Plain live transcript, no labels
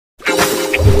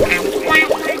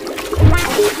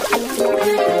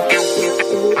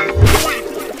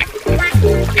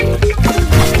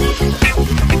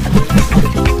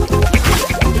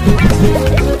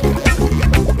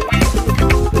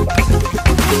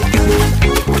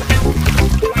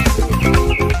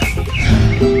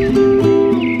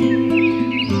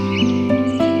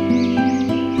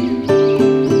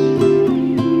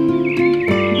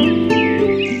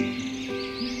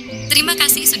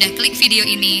video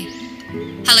ini.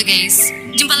 Halo guys,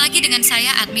 jumpa lagi dengan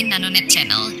saya admin NanoNet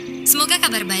Channel. Semoga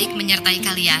kabar baik menyertai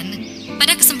kalian.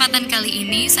 Pada kesempatan kali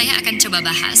ini saya akan coba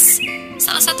bahas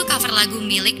salah satu cover lagu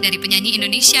milik dari penyanyi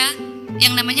Indonesia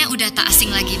yang namanya udah tak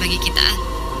asing lagi bagi kita.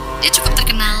 Dia cukup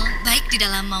terkenal baik di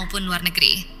dalam maupun luar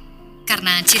negeri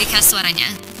karena ciri khas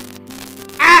suaranya.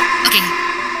 Oke,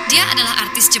 dia adalah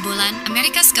artis jebolan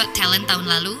America's Got Talent tahun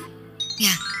lalu.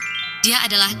 Ya, dia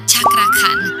adalah Cakra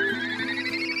Khan.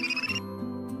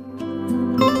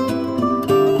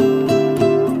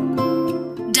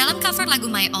 Dalam cover lagu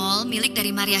My All milik dari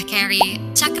Mariah Carey,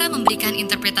 Cakra memberikan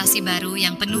interpretasi baru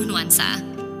yang penuh nuansa.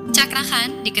 Cakra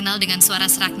Khan dikenal dengan suara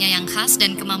seraknya yang khas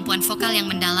dan kemampuan vokal yang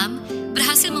mendalam,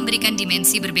 berhasil memberikan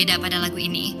dimensi berbeda pada lagu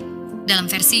ini. Dalam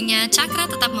versinya, Cakra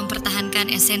tetap mempertahankan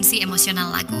esensi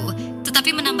emosional lagu,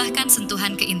 tetapi menambahkan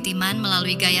sentuhan keintiman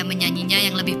melalui gaya menyanyinya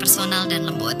yang lebih personal dan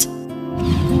lembut.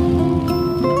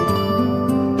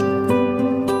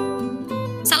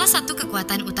 Salah satu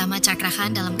kekuatan utama Cakra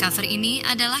Khan dalam cover ini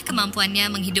adalah kemampuannya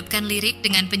menghidupkan lirik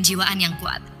dengan penjiwaan yang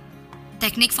kuat.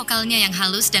 Teknik vokalnya yang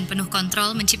halus dan penuh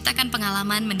kontrol menciptakan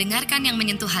pengalaman mendengarkan yang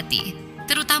menyentuh hati,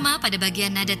 terutama pada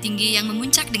bagian nada tinggi yang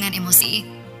memuncak dengan emosi.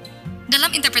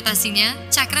 Dalam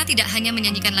interpretasinya, Cakra tidak hanya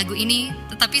menyanyikan lagu ini,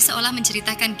 tetapi seolah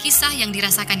menceritakan kisah yang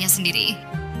dirasakannya sendiri.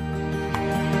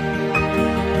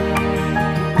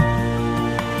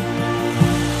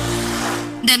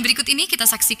 Dan berikut ini kita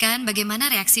saksikan bagaimana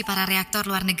reaksi para reaktor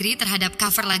luar negeri terhadap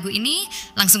cover lagu ini.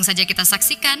 Langsung saja kita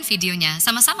saksikan videonya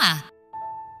sama-sama.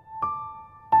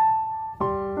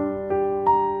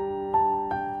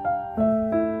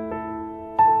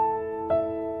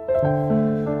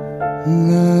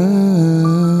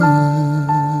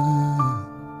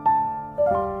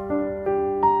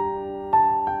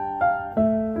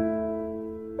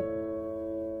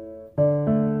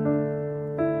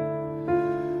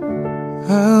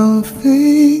 I'm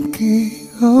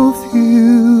thinking of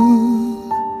you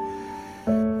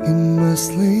in my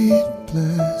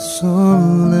sleepless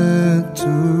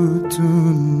solitude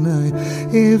tonight.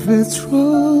 If it's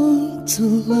wrong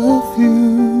to love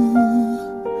you,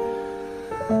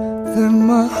 then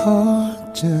my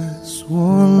heart just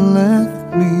won't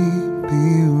let me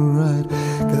be right.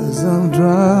 'Cause I'm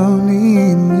drowning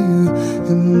in you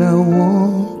and I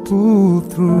won't pull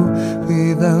through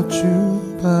without you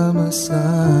by my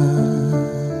side.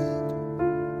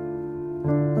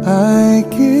 I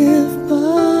give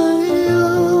my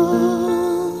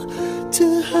all to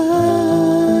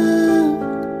have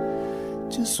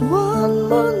just one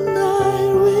more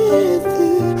night with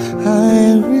you.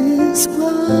 I risk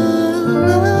my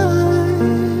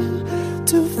life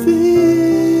to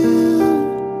feel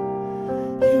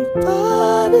your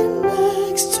body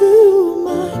next to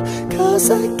mine. 'Cause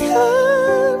I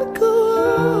can't go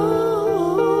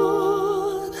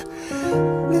on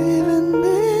living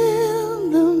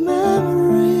in the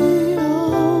memory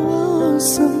of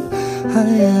some. I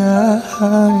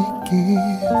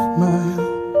give my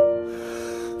all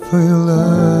for your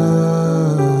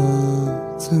love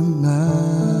tonight.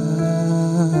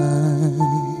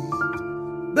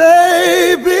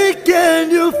 Baby,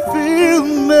 can you feel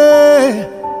me?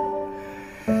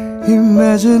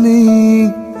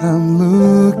 Imagining I'm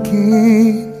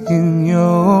looking in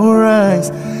your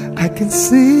eyes, I can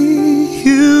see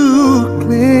you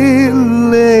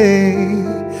clearly,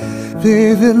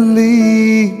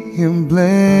 vividly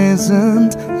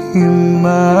emblazoned in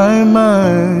my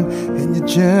mind. And you're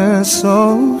just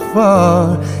so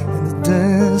far in the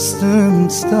distant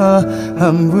star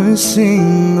I'm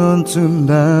wishing on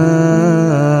tonight.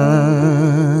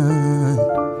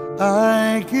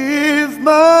 I give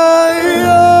my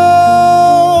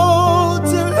all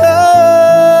to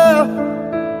have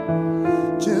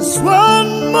just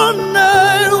one more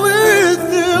night with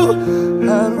you.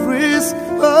 I'd risk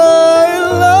my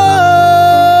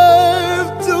life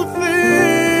to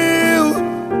feel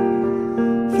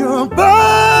your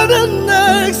body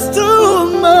next to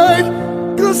mine.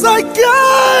 'Cause I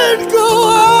can't go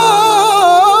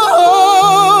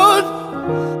on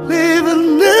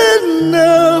living in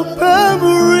the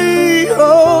memory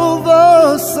of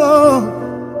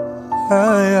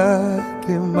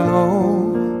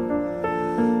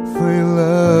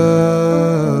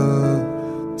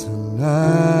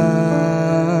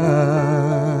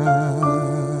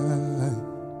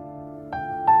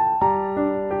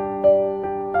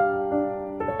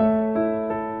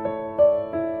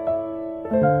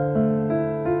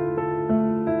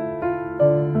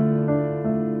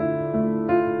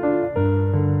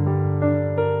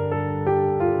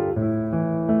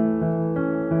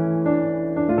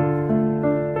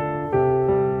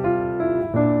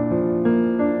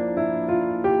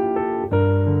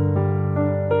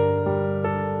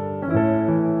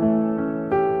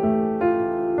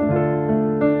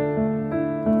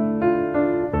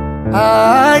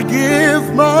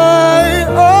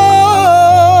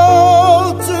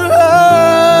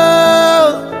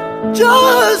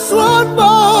just one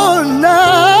more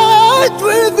night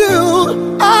with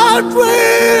you, I'd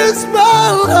risk my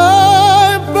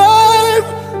life, babe,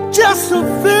 just to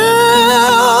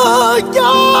feel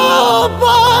your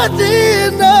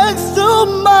body next to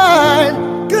mine.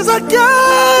 'Cause I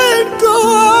can't go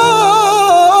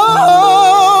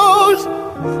on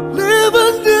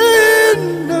living in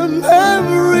the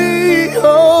memory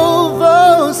of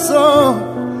our song.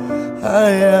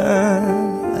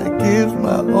 I give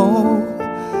my all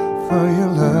for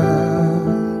your love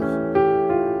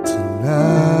tonight.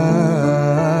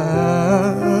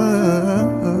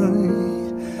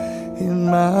 In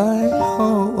my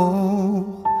home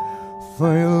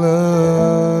for your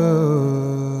love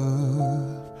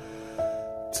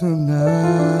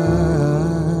tonight.